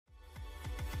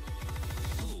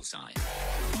sign.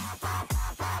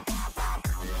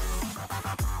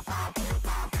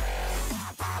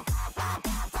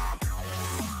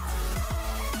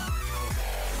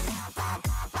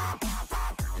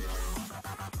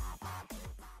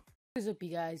 What is up, you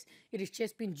guys? It is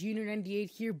Chespin Junior 98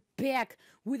 here, back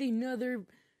with another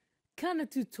kind of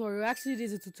tutorial. Actually, it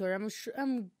is a tutorial.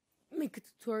 I'm make a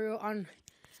tutorial on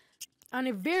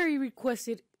a very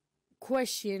requested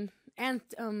question and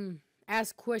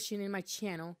asked question in my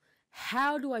channel.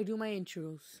 How do I do my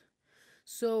intros?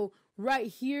 So right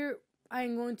here,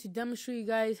 I'm going to demonstrate you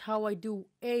guys how I do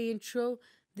a intro.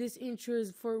 This intro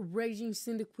is for Raging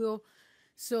Cyndaquil.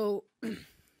 So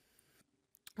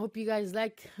hope you guys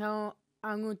like how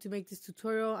I'm going to make this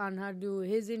tutorial on how to do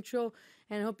his intro,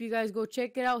 and I hope you guys go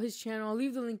check it out, his channel. I'll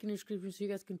leave the link in the description so you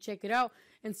guys can check it out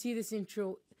and see this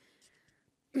intro.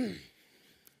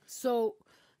 So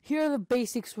here are the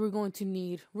basics we're going to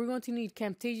need. We're going to need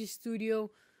Camtasia Studio.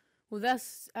 Well,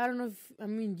 I don't know if,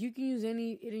 you can use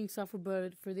any editing software,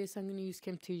 but for this I'm going to use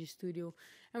Camtasia Studio.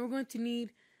 And we're going to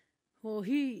need, well,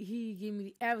 he gave me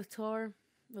the avatar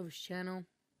of his channel,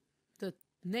 the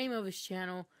name of his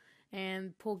channel,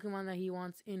 and Pokemon that he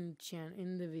wants in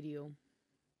the video.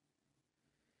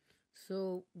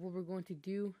 So what we're going to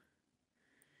do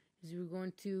is we're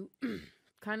going to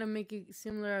kind of make it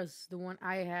similar as the one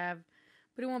I have,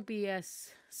 but it won't be as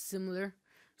similar.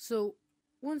 So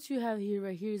once you have here,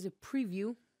 right here is a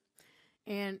preview,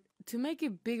 and to make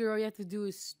it bigger all you have to do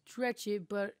is stretch it,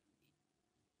 but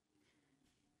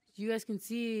you guys can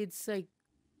see it's like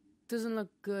doesn't look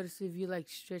good so if you like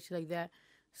stretch it like that.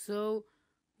 So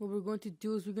what we're going to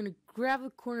do is we're going to grab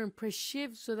the corner and press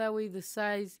shift so that way the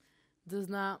size does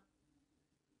not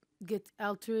get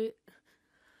altered,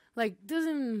 like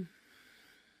doesn't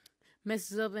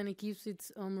messes up, and it keeps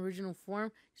its original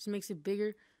form, just makes it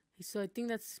bigger. So I think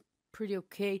that's pretty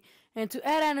okay. And to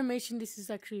add animation, this is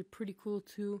actually a pretty cool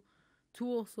tool.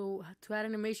 So to add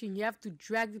animation, you have to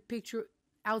drag the picture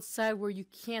outside where you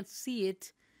can't see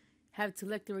it, have it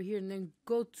selected right here, and then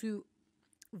go to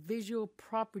visual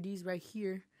properties right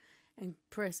here and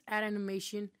press add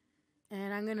animation.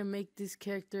 And I'm gonna make this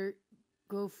character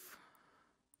go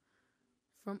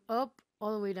from up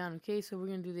all the way down. Okay, so we're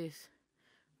gonna do this.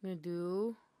 I'm gonna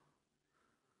do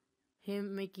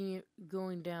him making it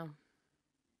going down,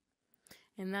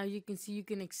 and now you can see you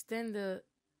can extend the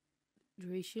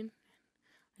duration.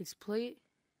 Let's play it.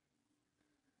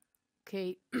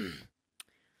 Okay.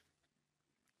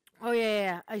 Oh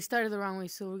yeah, I started the wrong way.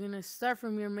 So we're gonna start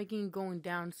from here, making it going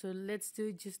down. So let's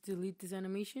just delete this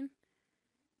animation.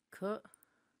 Cut.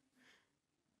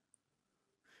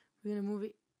 We're gonna move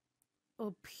it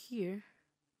up here,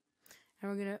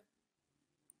 and we're gonna,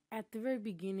 at the very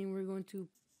beginning, we're going to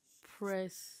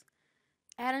press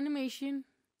add animation,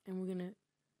 and we're gonna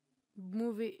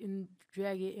move it and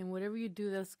drag it, and whatever you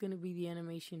do, that's gonna be the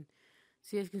animation.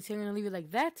 So you guys can see I'm gonna leave it like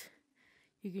that.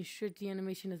 You can stretch the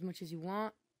animation as much as you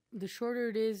want. The shorter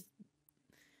it is,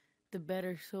 the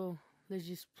better. So let's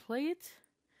just play it,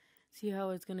 see how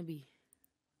it's gonna be.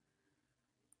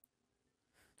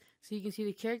 So you can see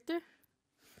the character.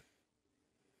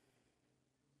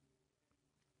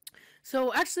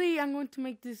 So actually, I'm going to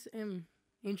make this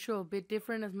intro a bit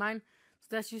different as mine.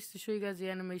 So that's just to show you guys the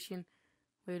animation.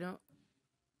 Wait, don't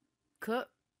cut.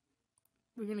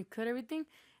 We're gonna cut everything,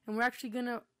 and we're actually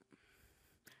gonna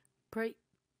put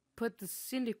the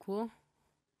cyndaquil,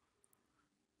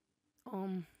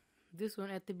 this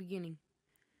one at the beginning,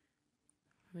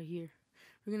 right here.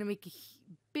 We're gonna make it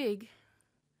big.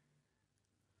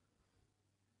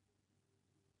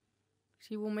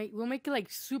 See, we'll make it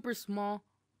like super small.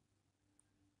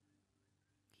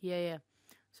 Yeah.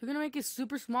 So we're gonna make it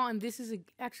super small, and this is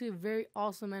actually a very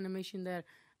awesome animation that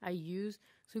I use.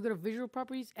 So we go to visual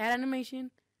properties, add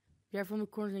animation, grab from the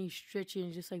corners, and you stretch it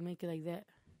and just like make it like that.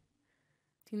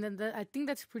 I think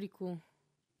that's pretty cool.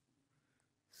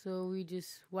 So we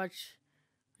just watch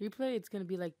replay. It's gonna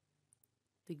be like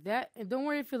that, and don't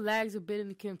worry if it lags a bit in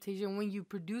the Camtasia. And when you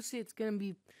produce it, it's gonna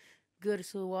be good.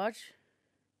 So watch.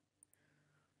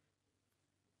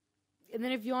 And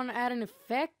then if you want to add an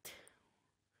effect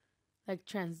like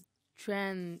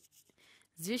transition,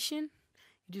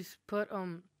 you just put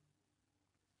a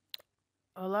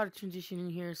lot of transition in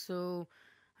here. So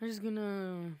I'm just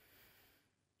gonna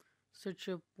search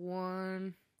up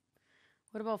one.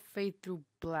 What about fade through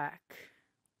black?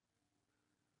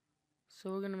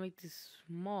 So we're gonna make this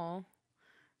small.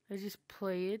 Let's just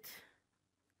play it.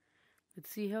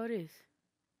 Let's see how it is.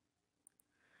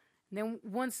 And then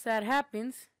once that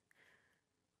happens,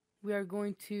 we are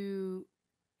going to,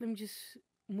 let me just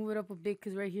move it up a bit,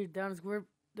 because right here down is where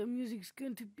the music's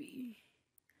going to be.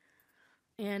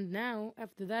 And now,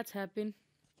 after that's happened,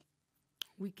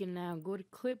 we can now go to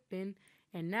clip in,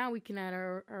 and now we can add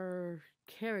our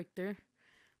character.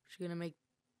 We're gonna make,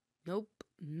 nope.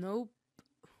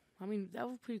 I mean, that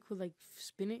was pretty cool, like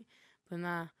spin it, but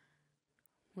nah,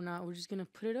 we're not. We're just gonna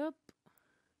put it up,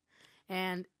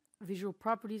 and visual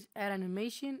properties, add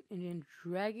animation, and then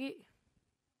drag it.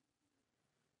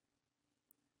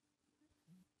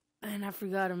 And I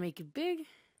forgot to make it big.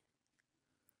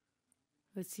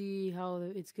 Let's see how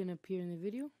it's gonna appear in the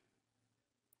video.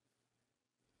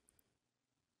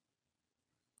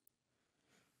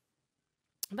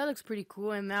 That looks pretty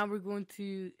cool. And now we're going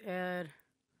to add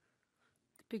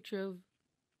the picture of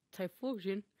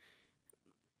Typhlosion.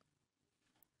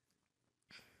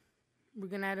 We're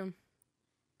gonna add him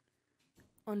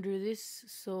under this.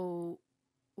 So,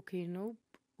 okay, nope.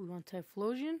 We want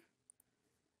Typhlosion.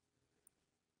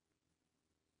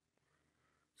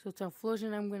 So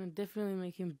Typhlosion, I'm gonna definitely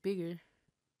make him bigger.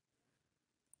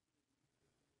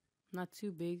 Not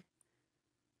too big.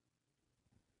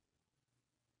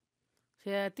 So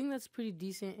yeah, I think that's pretty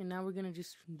decent. And now we're gonna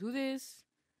just do this.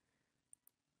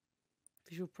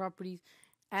 Visual properties,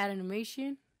 add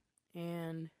animation,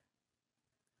 and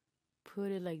put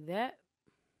it like that.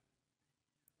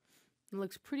 It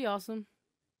looks pretty awesome.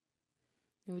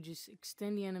 And we just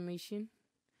extend the animation.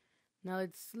 Now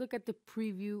let's look at the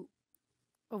preview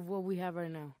of what we have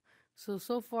right now. So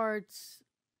far it's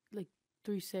like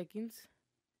 3 seconds.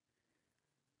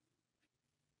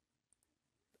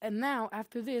 And now,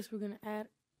 after this, we're going to add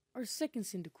our second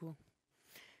cyndaquil,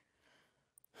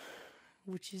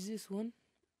 which is this one.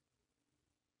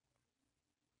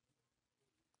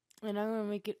 And I'm going to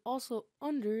make it also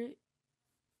under it.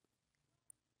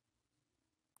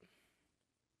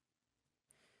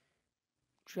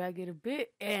 Drag it a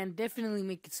bit, and definitely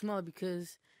make it smaller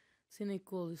because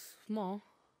cyndaquil is small.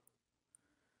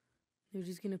 We're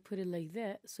just going to put it like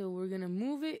that. So we're going to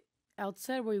move it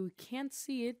outside where we can't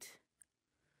see it.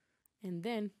 And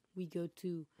then we go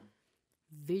to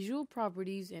visual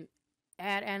properties and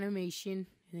add animation,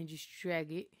 and then just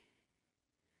drag it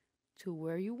to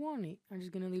where you want it. I'm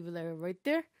just gonna leave it like right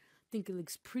there. I think it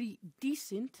looks pretty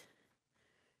decent.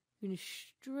 I'm gonna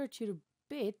stretch it a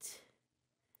bit,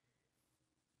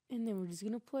 and then we're just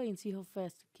gonna play and see how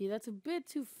fast. Okay, that's a bit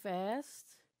too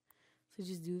fast. So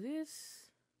just do this.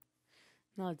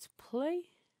 Now let's play.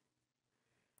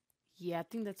 Yeah, I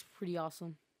think that's pretty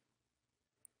awesome.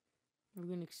 We're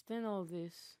going to extend all of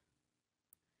this.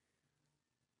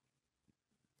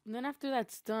 And then after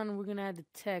that's done, we're going to add the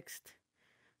text.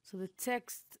 So the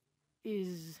text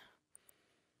is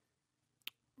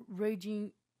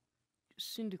Raging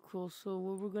Cyndaquil. So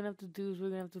what we're going to have to do is we're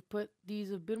going to have to put these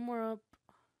a bit more up.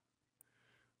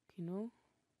 You know,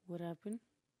 what happened?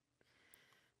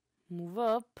 Move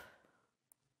up.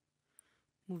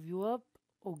 Move you up.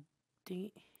 Oh, dang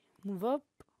it. Move up.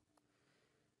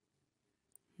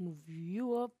 Move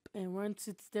you up, and once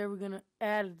it's there, we're gonna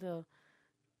add the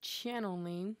channel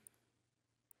name.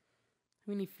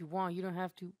 I mean, if you want, you don't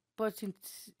have to, but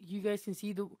since you guys can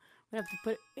see, we have to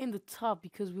put it in the top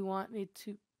because we want it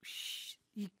to,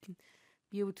 you can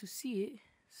be able to see it.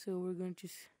 So we're gonna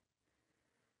just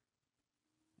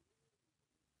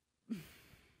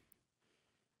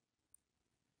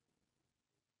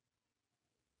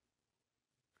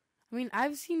I mean,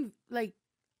 I've seen, like,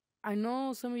 I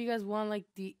know some of you guys want like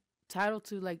the title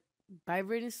to like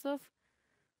vibrate and stuff.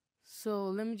 So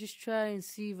let me just try and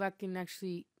see if I can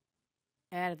actually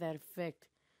add that effect.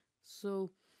 So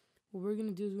what we're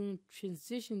gonna do is we're gonna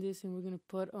transition this, and we're gonna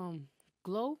put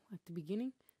glow at the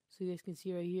beginning. So you guys can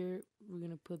see right here, we're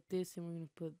gonna put this, and we're gonna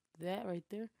put that right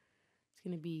there. It's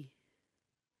gonna be,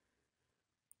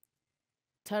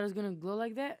 title's gonna glow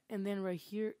like that, and then right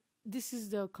here, this is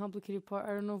the complicated part.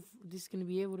 I don't know if this is gonna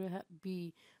be able to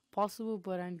be possible,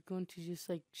 but I'm going to just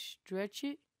like stretch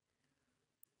it,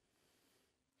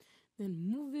 then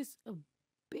move this a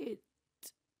bit,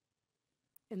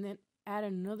 and then add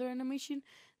another animation.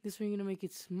 This one you're gonna make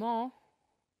it small,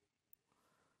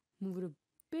 move it a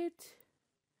bit,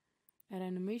 add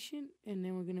animation, and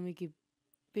then we're gonna make it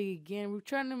big again. We're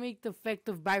trying to make the effect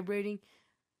of vibrating.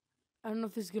 I don't know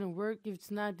if it's gonna work. If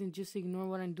it's not, then just ignore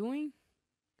what I'm doing.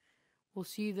 We'll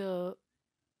see the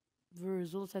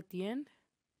results at the end.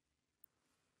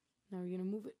 Now we're gonna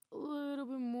move it a little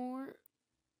bit more.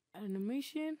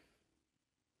 Animation.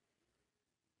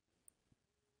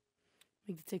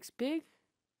 Make the text big.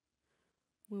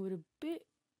 Move it a bit.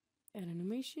 Add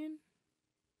animation.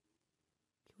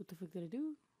 Okay, what the fuck did I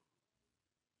do?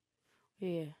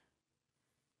 Yeah.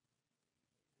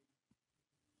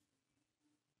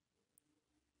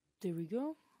 There we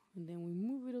go. And then we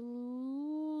move it a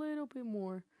little bit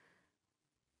more.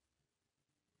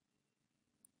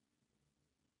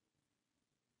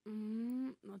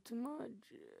 Not too much.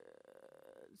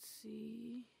 Let's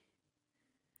see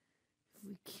if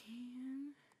we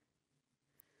can.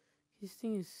 This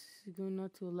thing is going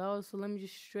not to allow us, so let me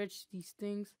just stretch these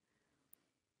things.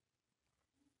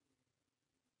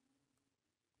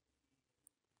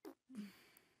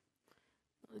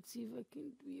 Let's see if I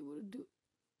can be able to do.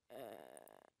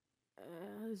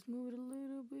 Let's move it a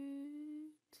little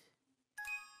bit.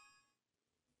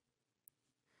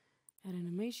 Add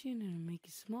animation and make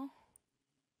it small.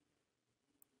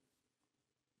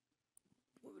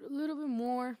 Move it a little bit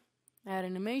more. Add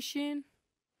animation.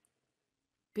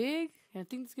 Big. And I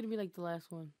think it's gonna be like the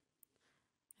last one.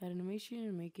 Add animation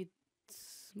and make it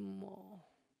small.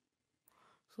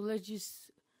 So let's just.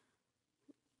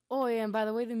 Oh yeah, and by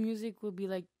the way, the music will be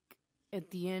like at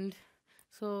the end.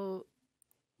 So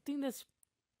I think that's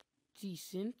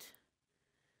decent.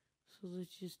 So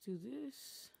let's just do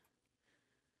this.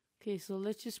 Okay, so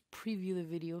let's just preview the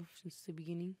video since the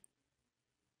beginning.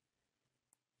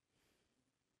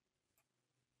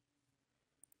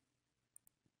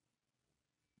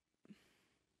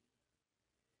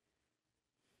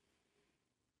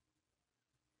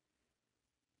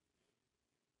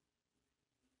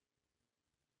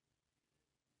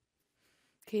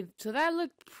 Okay, so that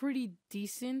looked pretty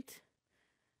decent.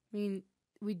 I mean,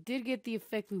 we did get the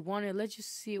effect we wanted. Let's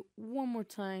just see it one more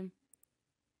time.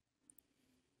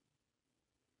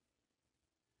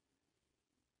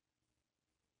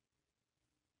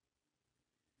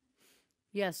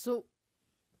 Yeah, so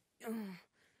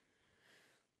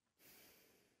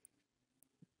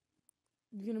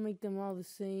we're gonna make them all the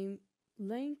same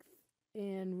length,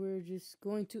 and we're just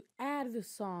going to add the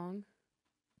song.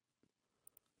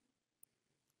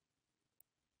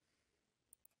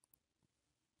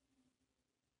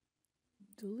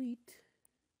 Delete.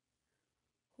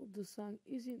 Hope the song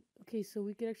isn't okay, so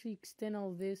we could actually extend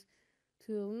all this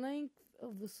to the length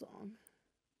of the song.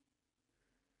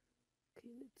 Okay,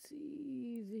 let's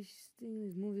see this thing.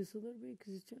 Let's move this a little bit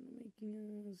because it's trying to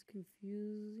make us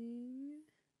confusing.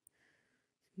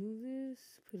 Let's move this,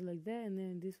 put it like that, and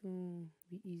then this one will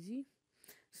be easy.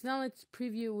 So now let's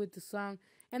preview with the song.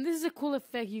 And this is a cool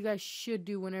effect you guys should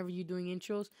do whenever you're doing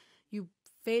intros. You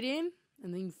fade in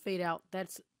and then you fade out.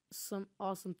 That's some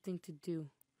awesome thing to do.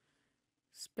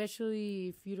 Especially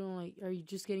if you don't like, are you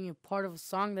just getting a part of a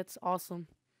song? That's awesome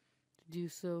to do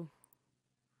so.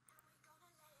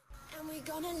 And we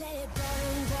gonna let it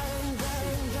burn, burn,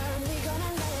 burn, burn. We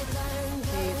gonna let it burn,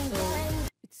 burn, burn.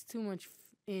 It's too much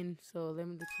in, so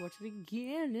let's watch it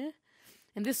again.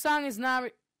 And this song is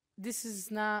not, this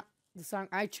is not the song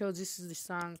I chose. This is the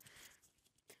song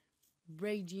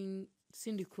Raging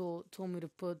Cyndaquil told me to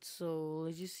put, so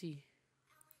let's just see.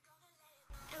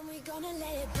 And we gonna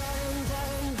let it burn,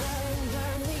 burn, burn,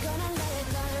 burn. We gonna let it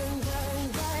burn,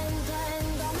 burn, burn, burn.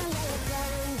 Gonna let it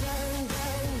burn, burn,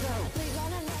 burn, burn. We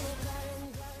gonna let it burn,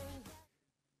 burn.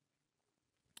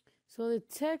 So the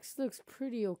text looks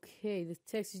pretty okay. The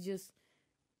text is just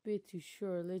a bit too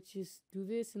short. Let's just do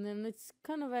this, and then let's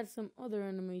kind of add some other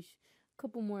animation, a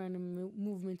couple more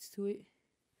movements to it.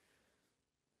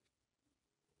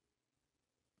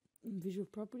 Visual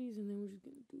properties, and then we're just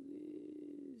gonna do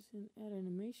this and add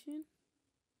animation.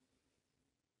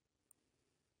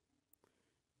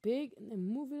 Big, and then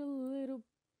move it a little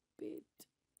bit.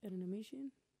 Add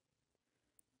animation.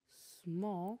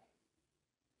 Small.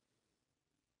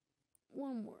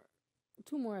 One more.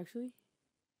 Two more actually.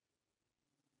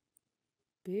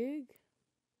 Big.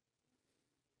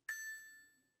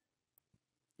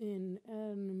 And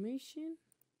add animation.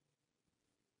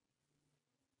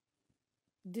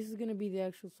 This is going to be the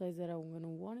actual size that I'm going to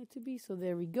want it to be. So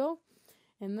there we go.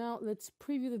 And now let's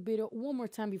preview the video one more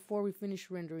time before we finish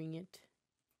rendering it.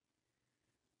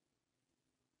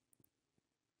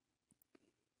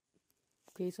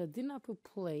 Okay, so I did not put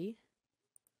play.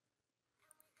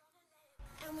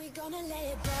 And we're gonna let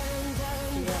it burn,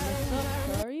 burn,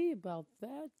 burn. Sorry about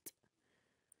that.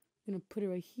 I'm going to put it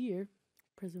right here.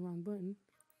 Press the wrong button.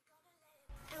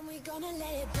 And we're gonna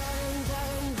let it burn,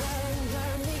 burn, burn,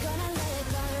 burn. We're gonna let it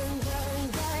burn,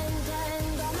 burn, burn, burn.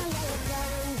 Gonna let it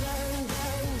burn, burn,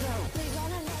 burn, burn. We're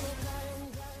gonna let it burn,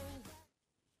 burn.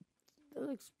 That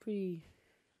looks pretty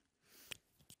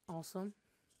awesome.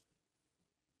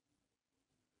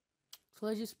 So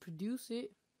let's just produce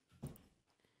it.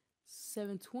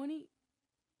 720.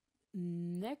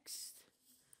 Next.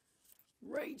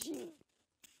 Raging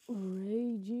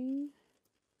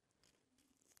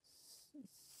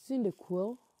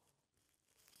cyndaquil.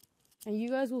 And you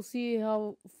guys will see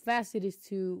how fast it is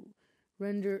to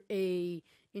render a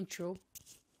intro.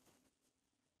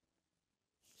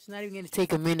 It's not even gonna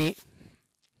take a minute.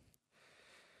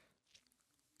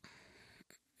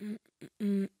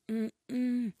 We're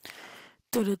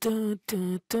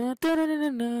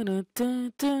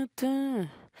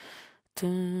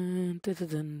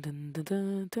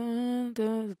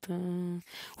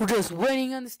just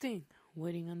waiting on this thing.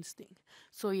 Waiting on this thing.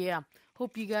 So yeah,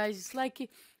 hope you guys like it,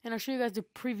 and I'll show you guys the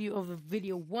preview of the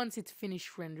video once it's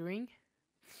finished rendering.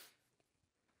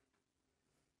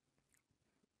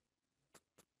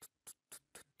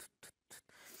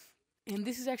 And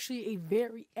this is actually a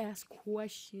very asked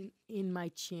question in my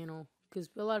channel, because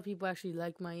a lot of people actually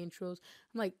like my intros.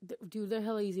 I'm like, dude, they're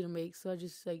hella easy to make, so I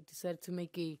just like decided to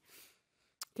make a.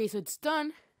 Okay, so it's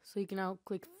done. So you can now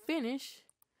click finish,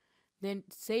 then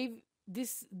save.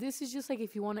 This is just like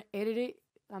if you want to edit it.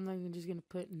 I'm not even just gonna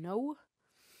put no.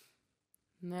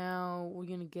 Now we're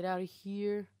gonna get out of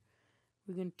here.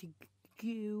 We're going to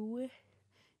go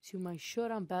to my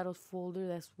Showdown Battles folder.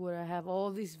 That's where I have all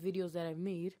these videos that I've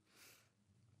made.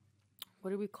 What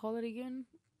do we call it again?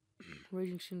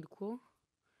 Raging cyndaquil.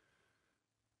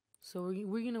 So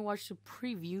we're gonna watch the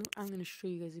preview. I'm gonna show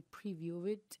you guys a preview of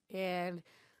it, and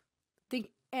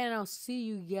I'll see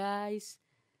you guys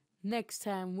next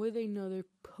time with another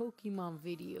Pokemon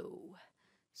video.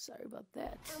 Sorry about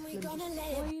that. Let me just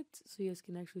play it so you guys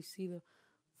can actually see the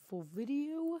full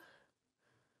video,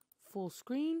 full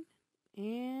screen,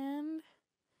 and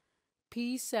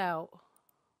peace out.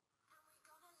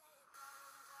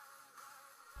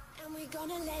 And we're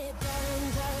gonna let it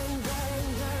burn, burn, burn.